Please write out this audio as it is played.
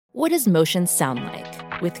What does motion sound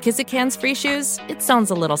like? With Kizikans free shoes, it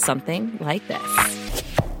sounds a little something like this.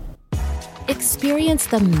 Experience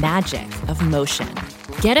the magic of motion.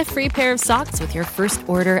 Get a free pair of socks with your first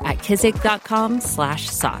order at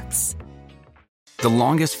kizik.com/socks. The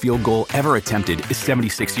longest field goal ever attempted is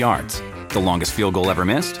 76 yards. The longest field goal ever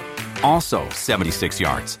missed? Also 76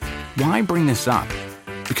 yards. Why bring this up?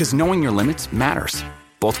 Because knowing your limits matters,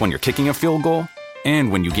 both when you're kicking a field goal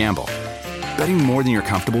and when you gamble. Betting more than you're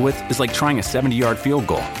comfortable with is like trying a 70-yard field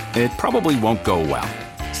goal. It probably won't go well.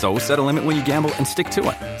 So set a limit when you gamble and stick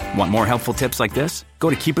to it. Want more helpful tips like this?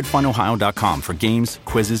 Go to keepitfunohio.com for games,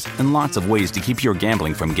 quizzes, and lots of ways to keep your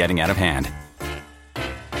gambling from getting out of hand.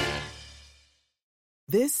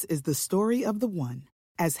 This is the story of the one.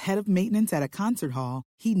 As head of maintenance at a concert hall,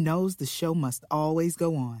 he knows the show must always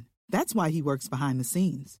go on. That's why he works behind the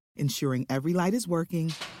scenes, ensuring every light is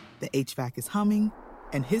working, the HVAC is humming,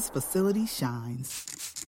 and his facility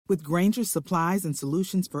shines. With Grainger's supplies and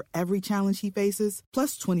solutions for every challenge he faces,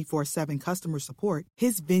 plus 24/7 customer support,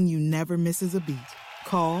 his venue never misses a beat.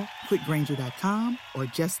 Call quickgrainger.com or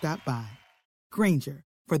just stop by. Grainger,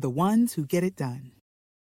 for the ones who get it done.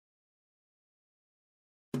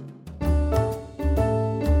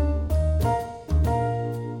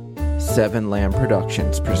 Seven Lamb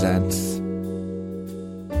Productions presents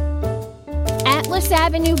Atlas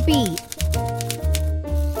Avenue Beat.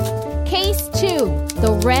 Case 2,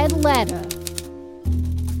 The Red Letter.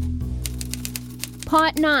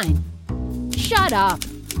 Part 9. Shut up.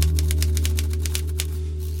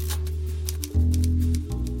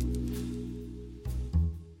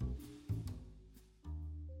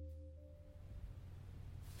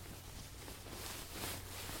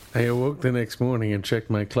 I awoke the next morning and checked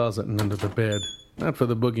my closet and under the bed. Not for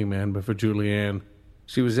the boogeyman, but for Julianne.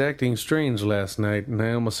 She was acting strange last night, and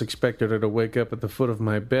I almost expected her to wake up at the foot of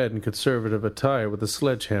my bed in conservative attire with a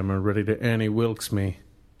sledgehammer ready to Annie Wilkes me.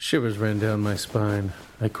 Shivers ran down my spine.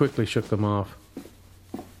 I quickly shook them off.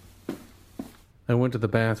 I went to the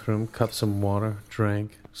bathroom, cupped some water,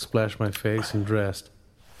 drank, splashed my face, and dressed.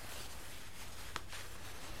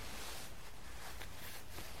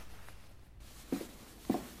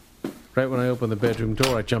 Right when I opened the bedroom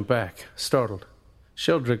door, I jumped back, startled.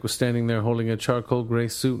 Sheldrick was standing there holding a charcoal gray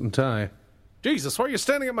suit and tie. Jesus, why are you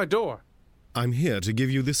standing at my door? I'm here to give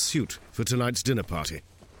you this suit for tonight's dinner party.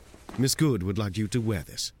 Miss Good would like you to wear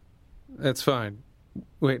this. That's fine.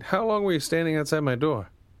 Wait, how long were you standing outside my door?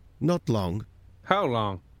 Not long. How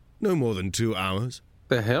long? No more than 2 hours.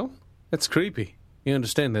 The hell? That's creepy. You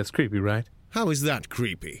understand that's creepy, right? How is that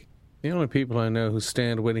creepy? The only people I know who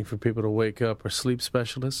stand waiting for people to wake up are sleep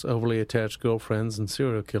specialists, overly attached girlfriends, and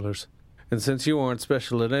serial killers. And since you aren't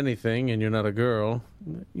special at anything and you're not a girl,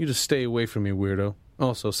 you just stay away from me, weirdo.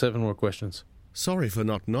 Also, 7 more questions. Sorry for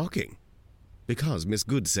not knocking. Because Miss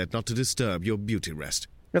Good said not to disturb your beauty rest.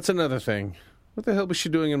 That's another thing. What the hell was she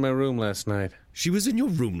doing in my room last night? She was in your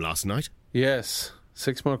room last night? Yes.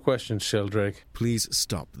 6 more questions, Sheldrake. Please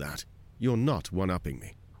stop that. You're not one-upping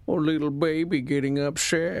me. Or little baby getting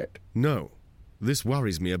upset. No. This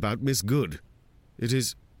worries me about Miss Good. It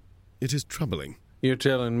is troubling. You're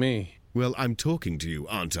telling me. Well, I'm talking to you,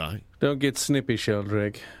 aren't I? Don't get snippy,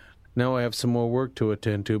 Sheldrake. Now I have some more work to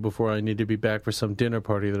attend to before I need to be back for some dinner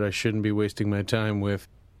party that I shouldn't be wasting my time with.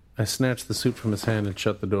 I snatched the suit from his hand and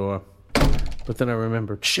shut the door. But then I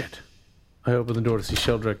remembered, shit. I opened the door to see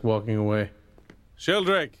Sheldrake walking away.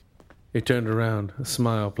 Sheldrake! He turned around, a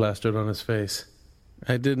smile plastered on his face.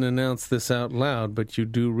 I didn't announce this out loud, but you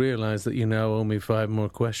do realize that you now owe me 5 more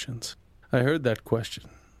questions. I heard that question.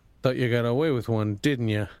 Thought you got away with one, didn't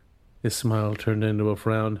you? His smile turned into a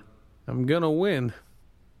frown. I'm gonna win.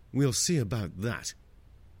 We'll see about that.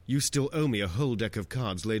 You still owe me a whole deck of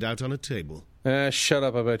cards laid out on a table. Shut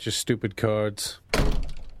up about your stupid cards.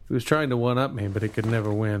 He was trying to one-up me, but he could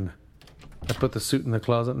never win. I put the suit in the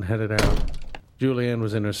closet and headed out. Julianne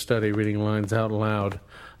was in her study reading lines out loud.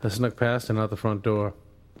 I snuck past and out the front door.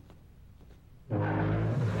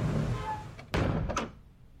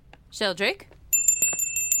 Sheldrake?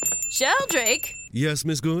 Sheldrake? Yes,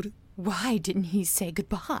 Miss Good? Why didn't he say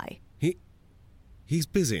goodbye? He's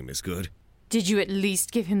busy, Miss Good. Did you at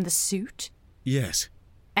least give him the suit? Yes.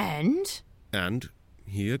 And? And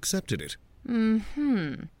he accepted it.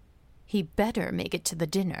 He better make it to the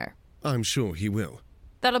dinner. I'm sure he will.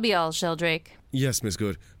 That'll be all, Sheldrake. Yes, Miss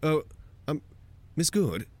Good. Oh, Miss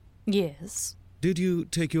Good? Yes? Did you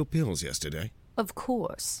take your pills yesterday? Of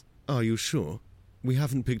course. Are you sure? We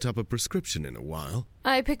haven't picked up a prescription in a while.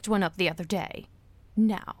 I picked one up the other day.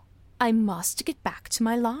 Now, I must get back to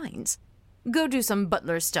my lines. Go do some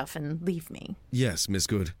butler stuff and leave me. Yes, Miss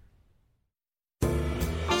Good.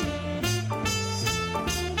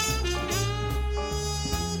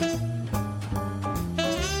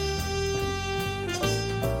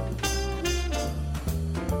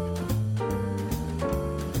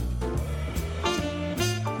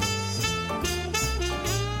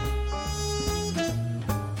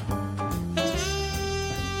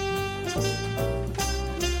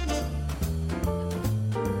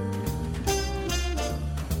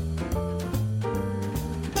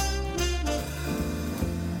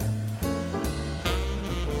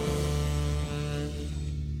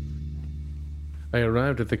 I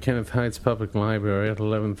arrived at the Kenneth Heights Public Library at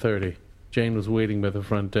 11:30. Jane was waiting by the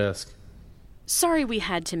front desk. Sorry we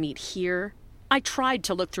had to meet here. I tried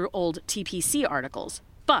to look through old TPC articles,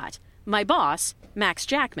 but my boss, Max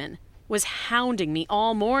Jackman, was hounding me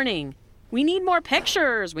all morning. We need more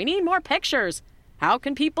pictures. We need more pictures. How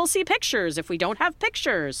can people see pictures if we don't have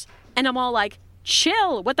pictures? And I'm all like,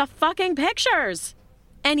 chill with the fucking pictures.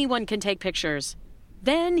 Anyone can take pictures.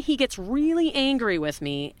 Then he gets really angry with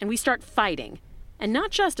me and we start fighting. And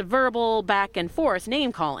not just verbal back and forth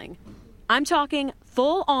name calling. I'm talking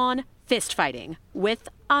full-on fist fighting with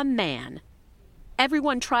a man.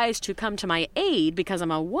 Everyone tries to come to my aid because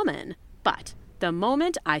I'm a woman, but the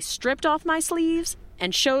moment I stripped off my sleeves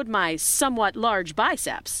and showed my somewhat large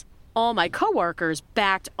biceps, all my coworkers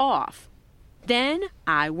backed off. Then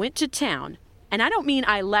I went to town, and I don't mean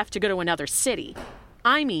I left to go to another city.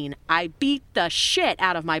 I mean I beat the shit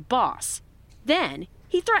out of my boss. Then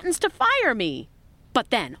he threatens to fire me. But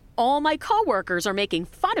then all my coworkers are making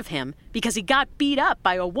fun of him because he got beat up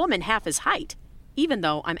by a woman half his height, even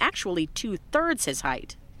though I'm actually 2/3 his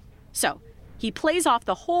height. So he plays off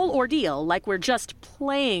the whole ordeal like we're just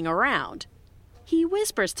playing around. He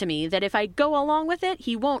whispers to me that if I go along with it,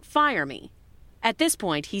 he won't fire me. At this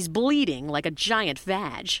point, he's bleeding like a giant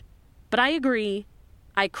vag. But I agree.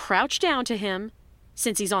 I crouch down to him,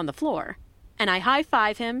 since he's on the floor, and I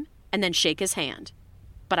high-five him and then shake his hand.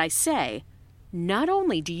 But I say, not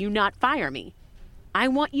only do you not fire me, I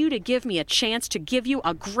want you to give me a chance to give you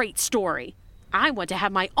a great story. I want to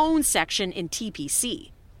have my own section in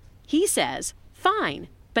TPC. He says, fine,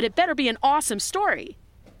 but it better be an awesome story.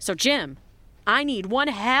 So, Jim, I need one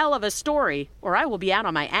hell of a story or I will be out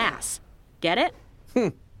on my ass. Get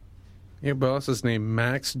it? Your boss is named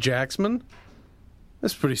Max Jackman?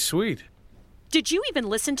 That's pretty sweet. Did you even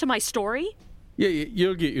listen to my story? Yeah,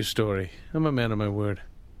 you'll get your story. I'm a man of my word.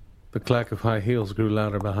 The clack of high heels grew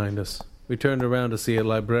louder behind us. We turned around to see a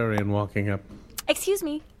librarian walking up. Excuse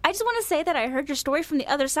me. I just want to say that I heard your story from the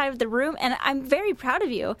other side of the room, and I'm very proud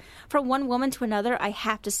of you. From one woman to another, I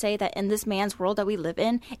have to say that in this man's world that we live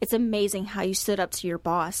in, it's amazing how you stood up to your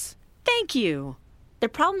boss. Thank you. The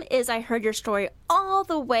problem is I heard your story all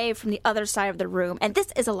the way from the other side of the room, and this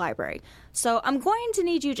is a library. So I'm going to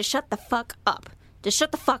need you to shut the fuck up. Just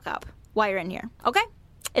shut the fuck up while you're in here, okay?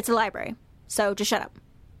 It's a library, so just shut up.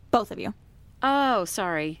 Both of you. Oh,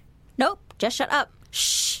 sorry. Nope, just shut up.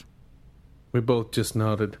 Shh. We both just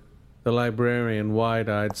nodded. The librarian,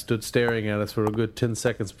 wide-eyed, stood staring at us for a good 10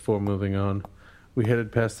 seconds before moving on. We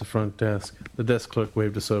headed past the front desk. The desk clerk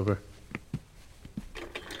waved us over.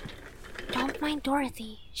 Don't mind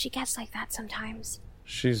Dorothy. She gets like that sometimes.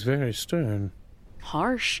 She's very stern.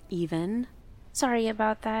 Harsh, even. Sorry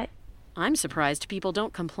about that. I'm surprised people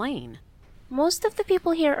don't complain. Most of the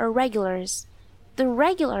people here are regulars. The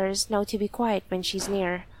regulars know to be quiet when she's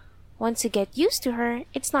near. Once you get used to her,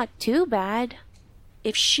 it's not too bad.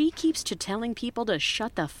 If she keeps to telling people to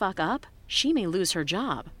shut the fuck up, she may lose her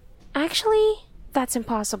job. Actually, that's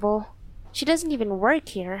impossible. She doesn't even work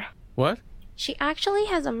here. What? She actually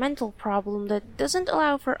has a mental problem that doesn't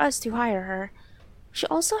allow for us to hire her. She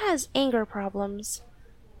also has anger problems.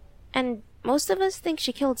 And most of us think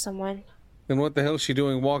she killed someone. Then what the hell's she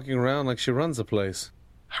doing walking around like she runs the place?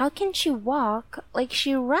 How can she walk like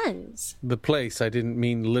she runs? The place, I didn't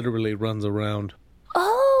mean literally runs around.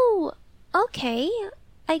 Oh, okay.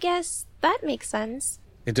 I guess that makes sense.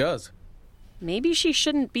 It does. Maybe she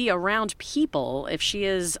shouldn't be around people if she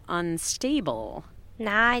is unstable.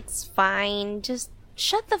 Nah, it's fine. Just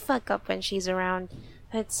shut the fuck up when she's around.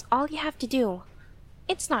 That's all you have to do.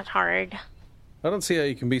 It's not hard. I don't see how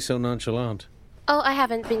you can be so nonchalant. Oh, I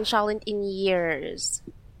haven't been nonchalant in years.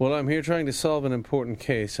 Well, I'm here trying to solve an important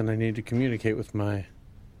case, and I need to communicate with my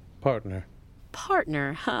partner.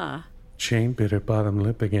 Partner, huh? Jane bit her bottom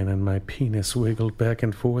lip again, and my penis wiggled back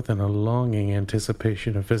and forth in a longing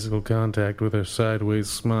anticipation of physical contact with her sideways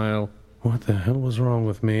smile. What the hell was wrong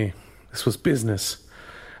with me? This was business.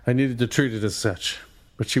 I needed to treat it as such,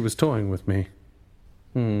 but she was toying with me.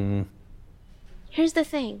 Here's the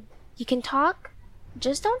thing. You can talk,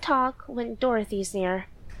 just don't talk when Dorothy's near.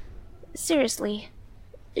 Seriously,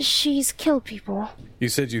 she's killed people. You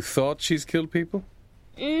said you thought she's killed people?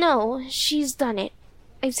 No, she's done it.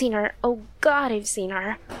 I've seen her. Oh God, I've seen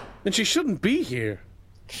her. Then she shouldn't be here.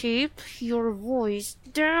 Keep your voice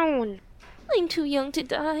down. I'm too young to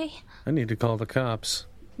die. I need to call the cops.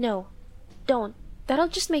 No, don't. That'll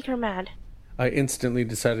just make her mad. I instantly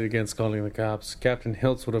decided against calling the cops. Captain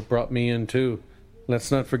Hiltz would have brought me in too.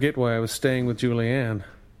 Let's not forget why I was staying with Julianne.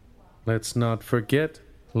 Let's not forget,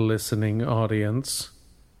 listening audience.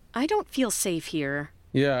 I don't feel safe here.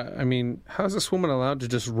 Yeah, I mean, how's this woman allowed to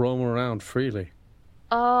just roam around freely?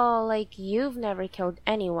 Oh, like you've never killed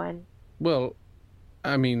anyone. Well,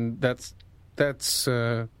 I mean, that's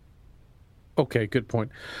okay, good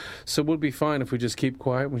point. So we'll be fine if we just keep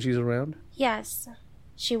quiet when she's around? Yes.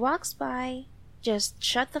 She walks by. Just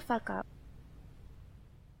shut the fuck up.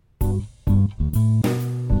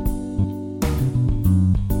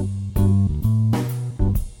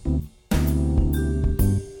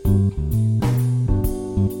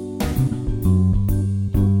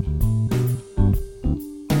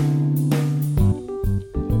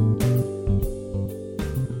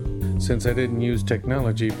 Since I didn't use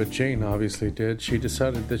technology, but Jane obviously did, she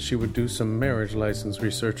decided that she would do some marriage license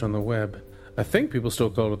research on the web. I think people still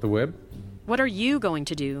call it the web. What are you going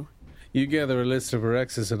to do? You gather a list of her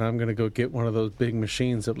exes, and I'm going to go get one of those big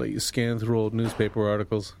machines that let you scan through old newspaper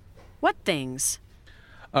articles. What things?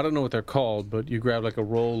 I don't know what they're called, but you grab like a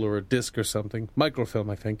roll or a disc or something, microfilm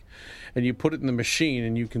I think, and you put it in the machine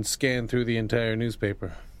and you can scan through the entire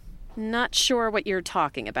newspaper. Not sure what you're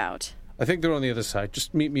talking about. I think they're on the other side.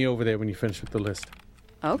 Just meet me over there when you finish with the list.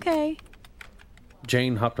 Okay.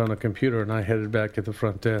 Jane hopped on a computer and I headed back to the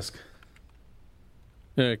front desk.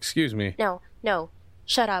 Excuse me. No.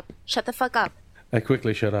 Shut up. Shut the fuck up. I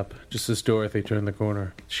quickly shut up, just as Dorothy turned the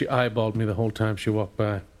corner. She eyeballed me the whole time she walked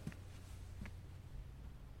by.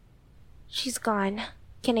 She's gone.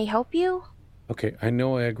 Can I help you? Okay, I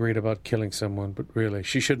know I agreed about killing someone, but really,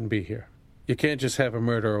 she shouldn't be here. You can't just have a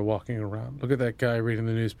murderer walking around. Look at that guy reading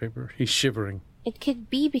the newspaper. He's shivering. It could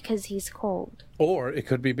be because he's cold. Or it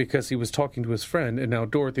could be because he was talking to his friend, and now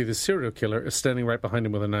Dorothy, the serial killer, is standing right behind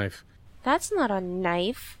him with a knife. That's not a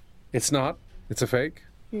knife. It's not? It's a fake?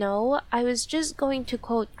 No, I was just going to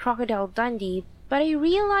quote Crocodile Dundee, but I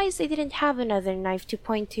realized I didn't have another knife to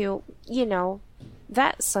point to, you know,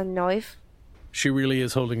 that's a knife. She really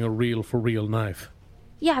is holding a real-for-real knife.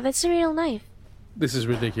 Yeah, that's a real knife. This is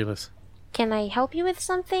ridiculous. Can I help you with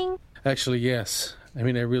something? Actually, yes. I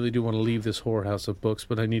mean, I really do want to leave this whorehouse of books,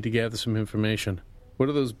 but I need to gather some information. What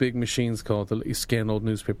are those big machines called that let you scan old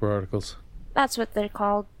newspaper articles? That's what they're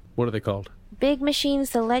called. What are they called? Big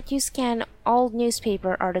machines that let you scan old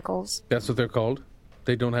newspaper articles. That's what they're called?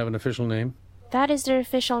 They don't have an official name? That is their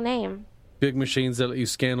official name. Big machines that let you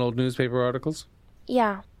scan old newspaper articles?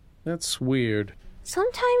 Yeah. That's weird.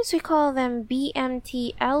 Sometimes we call them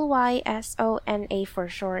BMTLYSONA for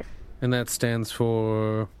short. And that stands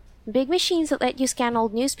for... Big machines that let you scan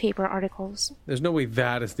old newspaper articles. There's no way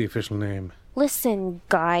that is the official name. Listen,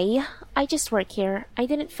 guy. I just work here. I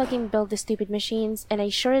didn't fucking build the stupid machines, and I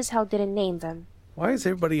sure as hell didn't name them. Why is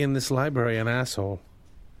everybody in this library an asshole?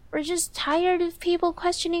 We're just tired of people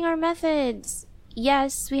questioning our methods.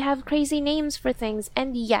 Yes, we have crazy names for things,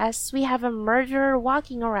 and yes, we have a murderer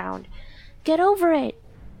walking around. Get over it.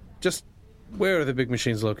 Just... where are the big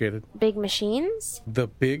machines located? Big machines? The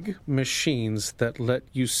big machines that let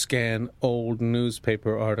you scan old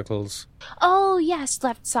newspaper articles. Oh, yes,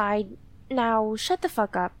 left side. Now, shut the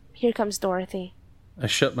fuck up. Here comes Dorothy. I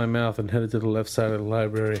shut my mouth and headed to the left side of the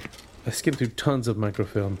library. I skimmed through tons of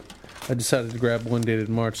microfilm. I decided to grab one dated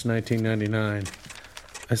March 1999.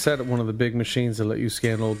 I sat at one of the big machines that let you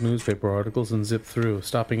scan old newspaper articles and zip through,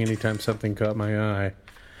 stopping anytime something caught my eye.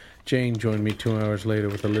 Jane joined me 2 hours later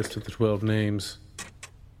with a list of the 12 names.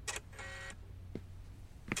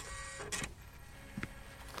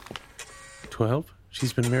 "12?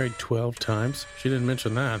 She's been married 12 times? She didn't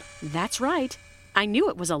mention that." That's right. I knew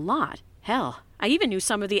it was a lot. Hell, I even knew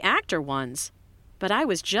some of the actor ones. But I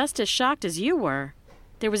was just as shocked as you were.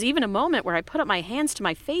 There was even a moment where I put up my hands to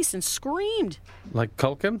my face and screamed. Like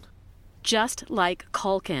Culkin? Just like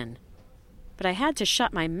Culkin. But I had to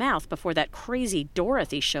shut my mouth before that crazy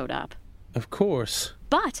Dorothy showed up. Of course.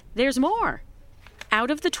 But there's more.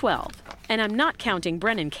 Out of the 12, and I'm not counting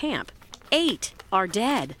Brennan Camp, 8 are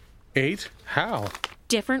dead. 8? How?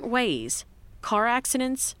 Different ways. Car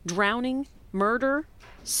accidents, drowning, murder,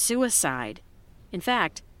 suicide. In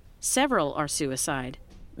fact, several are suicide.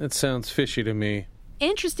 That sounds fishy to me.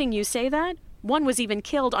 Interesting you say that. One was even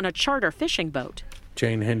killed on a charter fishing boat.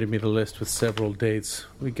 Jane handed me the list with several dates.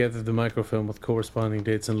 We gathered the microfilm with corresponding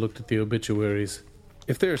dates and looked at the obituaries.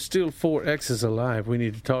 If there are still 4 exes alive, we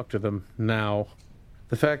need to talk to them, now.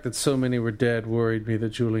 The fact that so many were dead worried me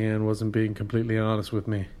that Julianne wasn't being completely honest with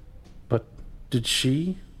me. But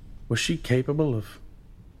was she capable of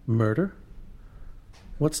murder?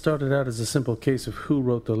 What started out as a simple case of who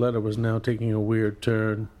wrote the letter was now taking a weird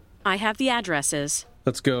turn. I have the addresses.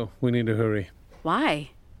 Let's go. We need to hurry.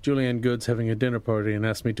 Why? Julianne Good's having a dinner party and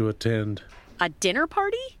asked me to attend. A dinner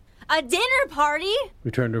party? A dinner party? We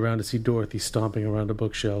turned around to see Dorothy stomping around a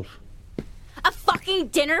bookshelf. A fucking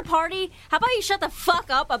dinner party? How about you shut the fuck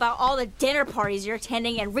up about all the dinner parties you're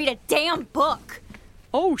attending and read a damn book?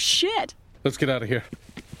 Oh, shit! Let's get out of here.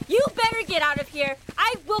 You better get out of here.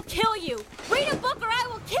 I will kill you. Read a book or I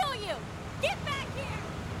will kill you. Get back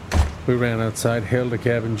here. We ran outside, hailed a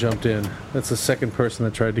cab, and jumped in. That's the second person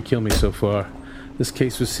that tried to kill me so far. This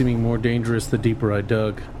case was seeming more dangerous the deeper I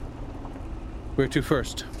dug. Where to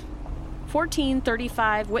first?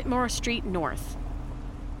 1435 Whitmore Street North.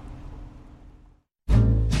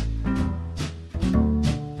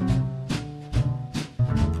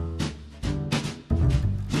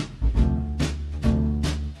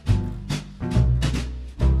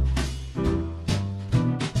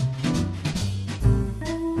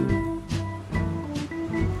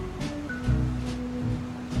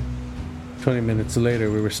 "20 minutes later,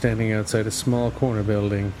 we were standing outside a small corner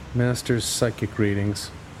building. Master's Psychic Readings.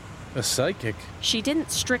 A psychic? She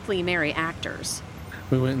didn't strictly marry actors.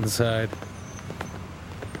 We went inside.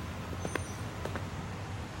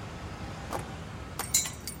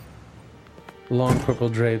 Long purple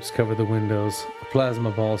drapes covered the windows. A plasma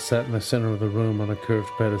ball sat in the center of the room on a curved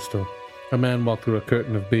pedestal. A man walked through a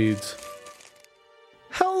curtain of beads.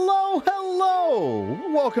 Hello, hello!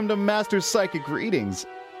 Welcome to Master's Psychic Readings.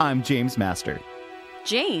 I'm James Master.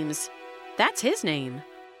 James? That's his name.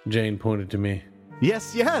 Jane pointed to me.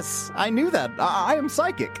 Yes, I knew that. I am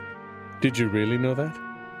psychic. Did you really know that?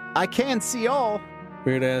 I can see all.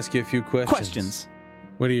 We're here to ask you a few questions. Questions.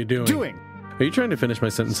 What are you doing? Are you trying to finish my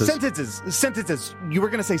sentences? Sentences. You were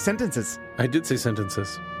going to say sentences. I did say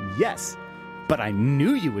sentences. Yes, but I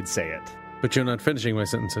knew you would say it. But you're not finishing my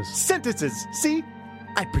sentences. Sentences. See?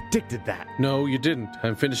 I predicted that. No, you didn't.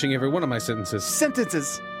 I'm finishing every one of my sentences.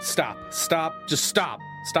 Sentences. Stop. Just stop.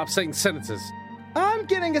 Stop saying sentences. I'm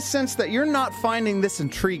getting a sense that you're not finding this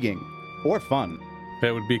intriguing or fun.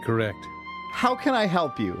 That would be correct. How can I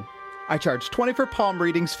help you? I charge 20 for palm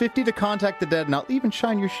readings, 50 to contact the dead, and I'll even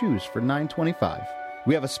shine your shoes for $9.25.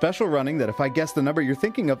 We have a special running that if I guess the number you're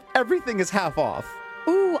thinking of, everything is half off.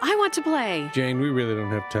 Ooh, I want to play. Jane, we really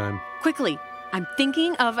don't have time. Quickly, I'm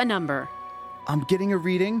thinking of a number. I'm getting a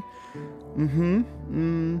reading.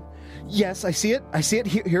 Yes, I see it.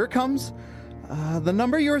 Here it comes. The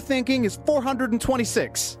number you're thinking is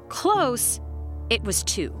 426. Close. It was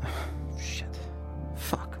 2. Shit.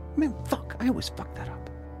 Fuck. I always fuck that up.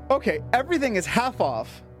 Okay, everything is half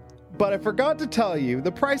off, but I forgot to tell you,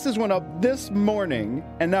 the prices went up this morning,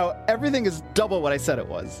 and now everything is double what I said it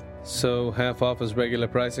was. So half off is regular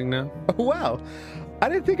pricing now? Oh, wow. I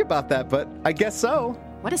didn't think about that, but I guess so.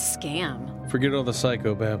 What a scam. Forget all the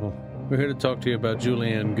psychobabble. We're here to talk to you about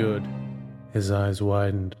Julianne Good. His eyes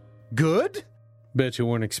widened. Good? Bet you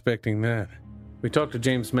weren't expecting that. We talked to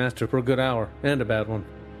James Master for a good hour, and a bad one.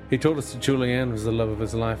 He told us that Julianne was the love of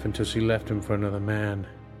his life until she left him for another man.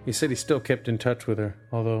 He said he still kept in touch with her,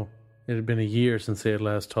 although it had been a year since they had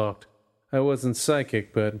last talked. I wasn't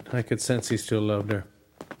psychic, but I could sense he still loved her.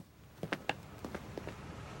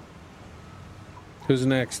 Who's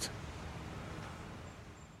next?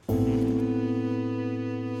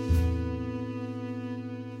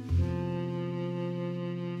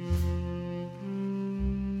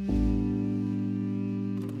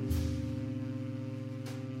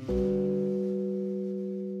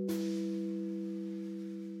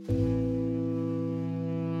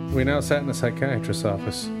 We now sat in a psychiatrist's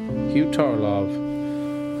office. Hugh Tarlov.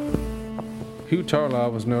 Hugh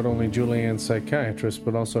Tarlov was not only Julianne's psychiatrist,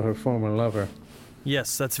 but also her former lover.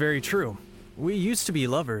 Yes, that's very true. We used to be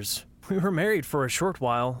lovers. We were married for a short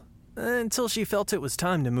while, until she felt it was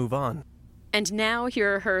time to move on. And now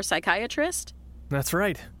you're her psychiatrist? That's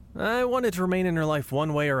right. I wanted to remain in her life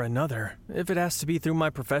one way or another. If it has to be through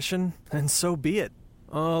my profession, then so be it.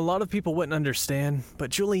 A lot of people wouldn't understand,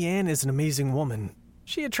 but Julianne is an amazing woman.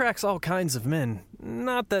 She attracts all kinds of men.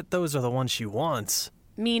 Not that those are the ones she wants.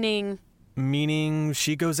 Meaning? Meaning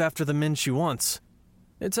she goes after the men she wants.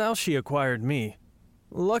 It's how she acquired me.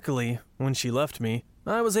 Luckily, when she left me,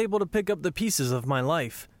 I was able to pick up the pieces of my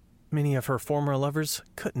life. Many of her former lovers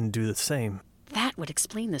couldn't do the same. That would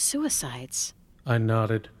explain the suicides. I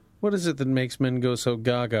nodded. What is it that makes men go so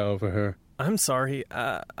gaga over her? I'm sorry,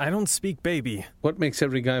 I don't speak baby. What makes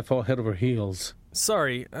every guy fall head over heels?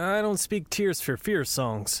 Sorry, I don't speak Tears for Fears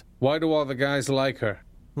songs. Why do all the guys like her?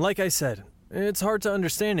 Like I said, it's hard to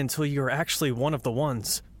understand until you're actually one of the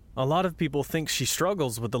ones. A lot of people think she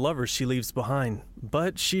struggles with the lovers she leaves behind,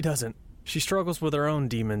 but she doesn't. She struggles with her own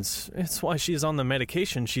demons. It's why she's on the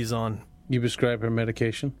medication she's on. You prescribe her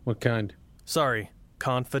medication? What kind? Sorry,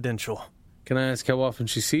 confidential. Can I ask how often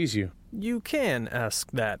she sees you? You can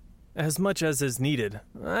ask that. As much as is needed.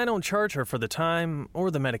 I don't charge her for the time or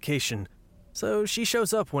the medication, so she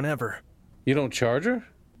shows up whenever. You don't charge her?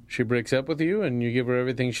 She breaks up with you and you give her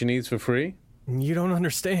everything she needs for free? You don't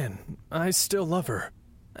understand. I still love her.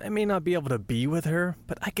 I may not be able to be with her,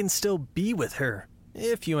 but I can still be with her,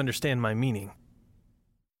 if you understand my meaning.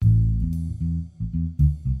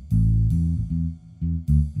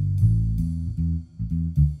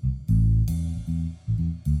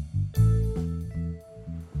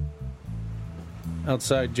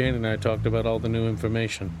 Outside, Jane and I talked about all the new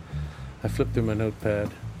information. I flipped through my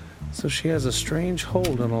notepad. So she has a strange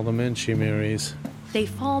hold on all the men she marries. They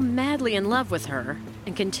fall madly in love with her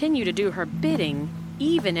and continue to do her bidding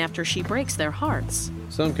even after she breaks their hearts.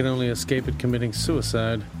 Some can only escape it committing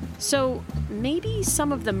suicide. So maybe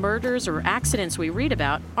some of the murders or accidents we read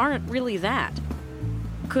about aren't really that.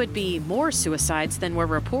 Could be more suicides than were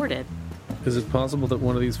reported. Is it possible that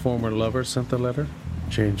one of these former lovers sent the letter?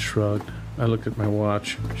 Jane shrugged. I looked at my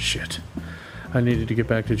watch. Shit. I needed to get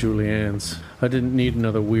back to Julianne's. I didn't need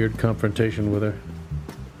another weird confrontation with her.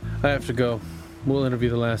 I have to go. We'll interview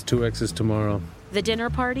the last 2 exes tomorrow. The dinner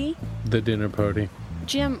party? The dinner party.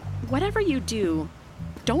 Jim, whatever you do,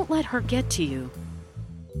 don't let her get to you.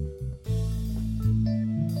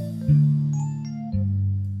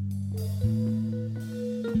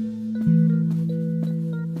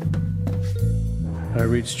 I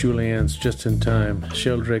reached Julianne's just in time.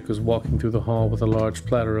 Sheldrake was walking through the hall with a large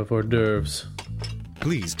platter of hors d'oeuvres.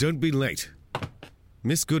 Please, don't be late.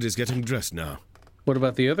 Miss Good is getting dressed now. What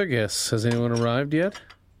about the other guests? Has anyone arrived yet?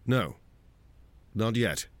 No. Not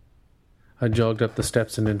yet. I jogged up the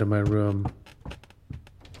steps and into my room.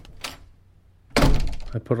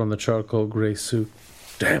 I put on the charcoal gray suit.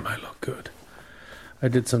 Damn, I look good. I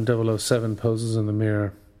did some 007 poses in the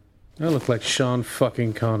mirror. I look like Sean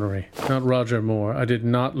fucking Connery, not Roger Moore. I did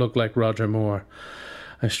not look like Roger Moore.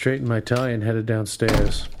 I straightened my tie and headed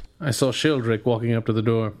downstairs. I saw Sheldrake walking up to the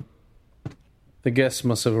door. The guests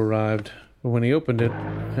must have arrived, but when he opened it,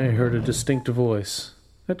 I heard a distinct voice.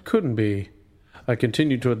 That couldn't be. I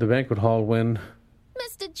continued toward the banquet hall when...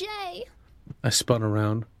 Mr. J. I spun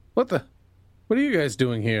around. What are you guys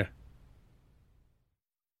doing here?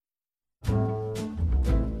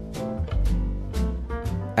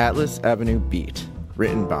 Atlas Avenue Beat,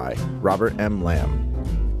 written by Robert M.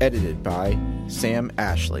 Lamb, edited by Sam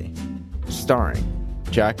Ashley, starring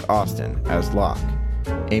Jack Austin as Locke,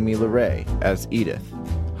 Amy LeRae as Edith,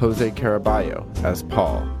 Jose Caraballo as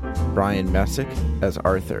Paul, Brian Messick as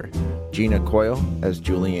Arthur, Gina Coyle as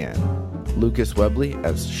Julianne, Lucas Webley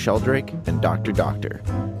as Sheldrake and Dr. Doctor,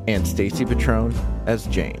 and Stacy Patrone as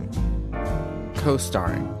Jane.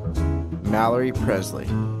 Co-starring Mallory Presley,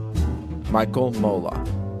 Michael Mola,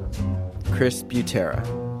 Chris Butera,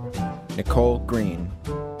 Nicole Green,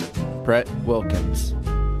 Brett Wilkins,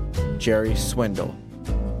 Jerry Swindle,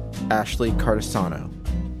 Ashley Cardisano,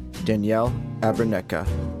 Danielle Abernecka,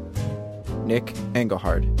 Nick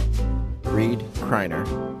Engelhard, Reed Kreiner,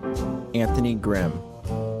 Anthony Grimm,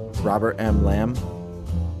 Robert M. Lamb,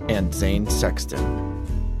 and Zane Sexton.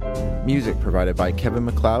 Music provided by Kevin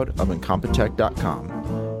MacLeod of Incompetech.com.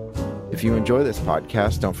 If you enjoy this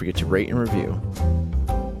podcast, don't forget to rate and review.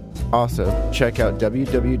 Also, check out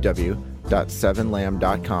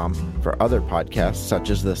www.7lamb.com for other podcasts such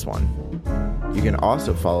as this one. You can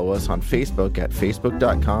also follow us on Facebook at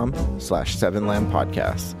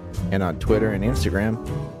facebook.com/7lambpodcasts and on Twitter and Instagram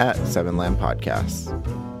at 7lambpodcasts.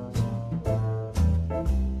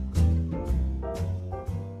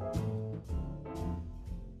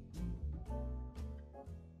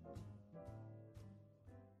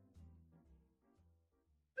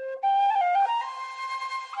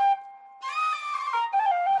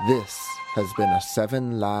 This has been a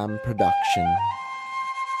 7 Lamb production.